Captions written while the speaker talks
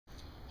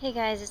Hey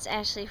guys, it's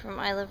Ashley from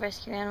I Love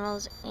Rescue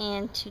Animals,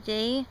 and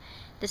today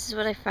this is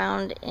what I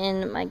found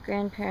in my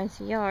grandparents'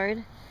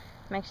 yard.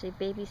 I'm actually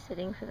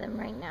babysitting for them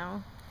right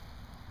now.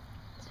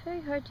 It's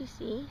very hard to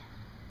see,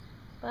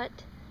 but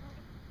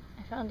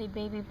I found a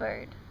baby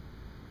bird.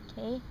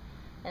 Okay,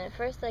 and at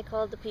first I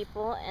called the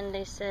people and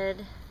they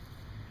said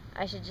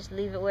I should just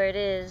leave it where it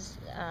is.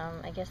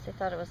 I guess they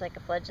thought it was like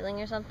a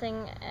fledgling or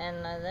something,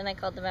 and then I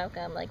called them out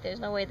and I'm like, there's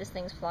no way this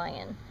thing's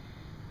flying.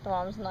 The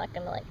mom's not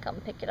gonna like come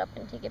pick it up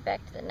and take it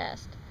back to the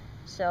nest.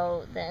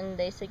 So then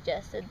they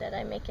suggested that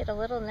I make it a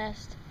little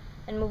nest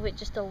and move it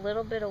just a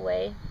little bit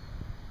away.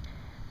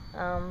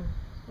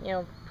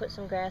 Put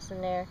some grass in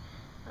there.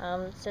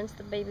 Since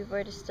the baby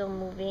bird is still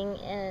moving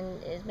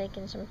and is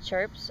making some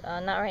chirps,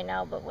 not right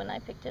now, but when I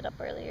picked it up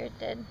earlier it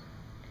did.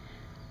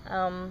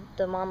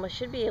 The mama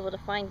should be able to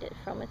find it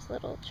from its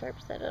little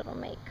chirps that it'll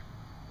make.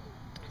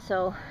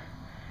 So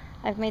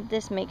I've made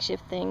this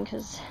makeshift thing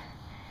because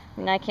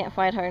I can't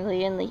find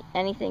hardly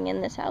anything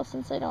in this house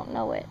since I don't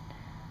know it.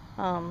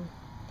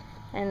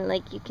 And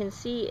like you can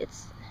see, it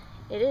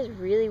is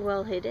really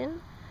well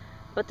hidden,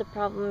 but the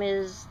problem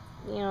is,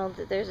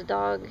 that there's a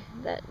dog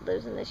that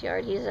lives in this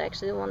yard. He's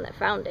actually the one that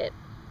found it.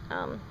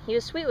 He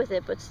was sweet with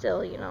it, but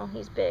still,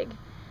 he's big.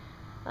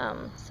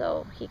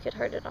 So he could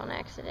hurt it on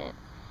accident.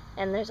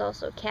 And there's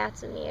also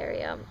cats in the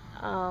area.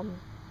 I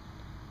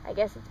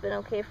guess it's been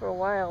okay for a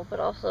while, but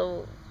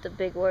also the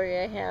big worry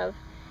I have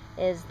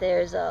is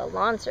there's a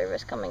lawn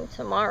service coming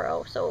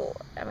tomorrow, so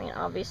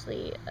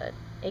obviously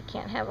it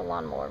can't have a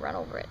lawnmower run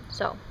over it.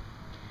 So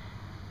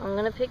I'm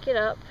gonna pick it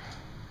up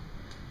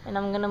and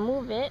I'm gonna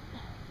move it.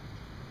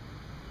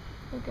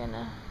 We're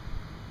gonna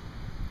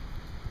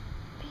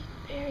be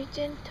very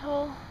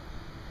gentle.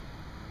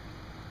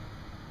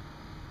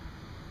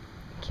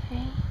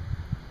 Okay.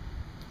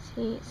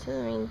 See,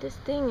 so this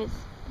thing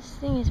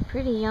is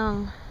pretty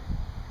young.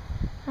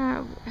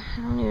 I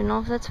don't even know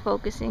if that's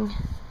focusing.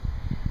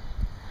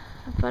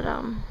 But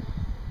I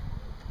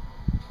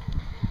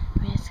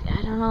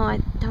don't know. I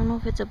don't know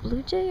if it's a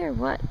blue jay or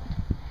what.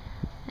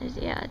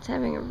 Yeah, it's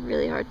having a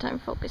really hard time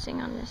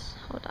focusing on this.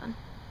 Hold on.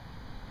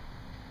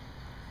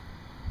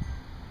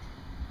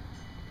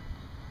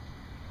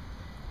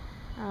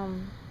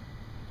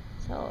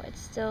 So it's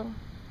still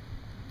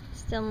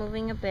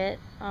moving a bit.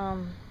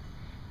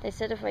 They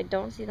said if I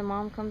don't see the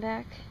mom come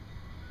back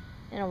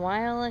in a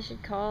while, I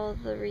should call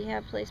the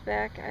rehab place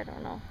back. I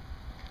don't know.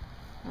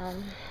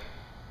 I'm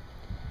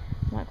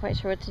not quite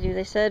sure what to do.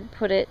 They said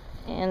put it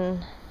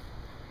in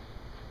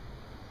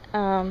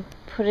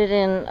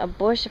a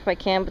bush if I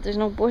can, but there's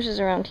no bushes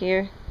around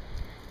here.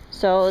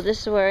 So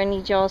this is where I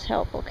need y'all's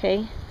help,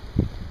 okay?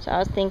 So I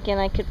was thinking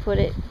I could put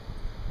it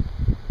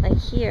like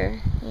here,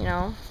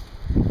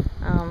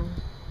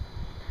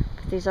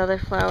 put these other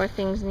flower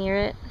things near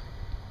it,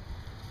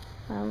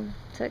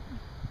 to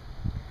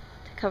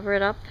cover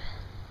it up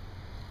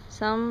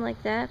some,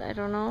 like that. I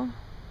don't know.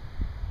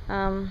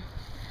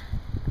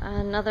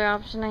 Another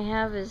option I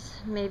have is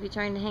maybe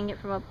trying to hang it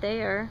from up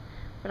there,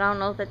 but I don't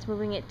know if that's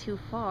moving it too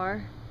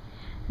far.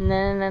 And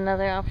then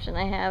another option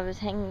I have is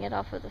hanging it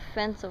off of the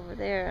fence over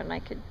there, and I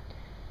could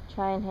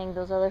try and hang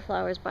those other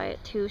flowers by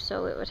it too,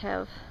 so it would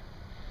have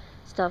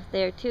stuff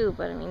there too.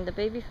 But the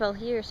baby fell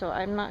here, so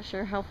I'm not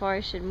sure how far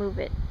I should move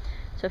it.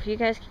 So if you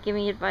guys could give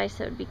me advice,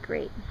 that would be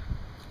great.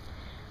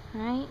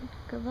 Alright,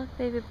 good luck,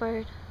 baby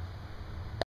bird.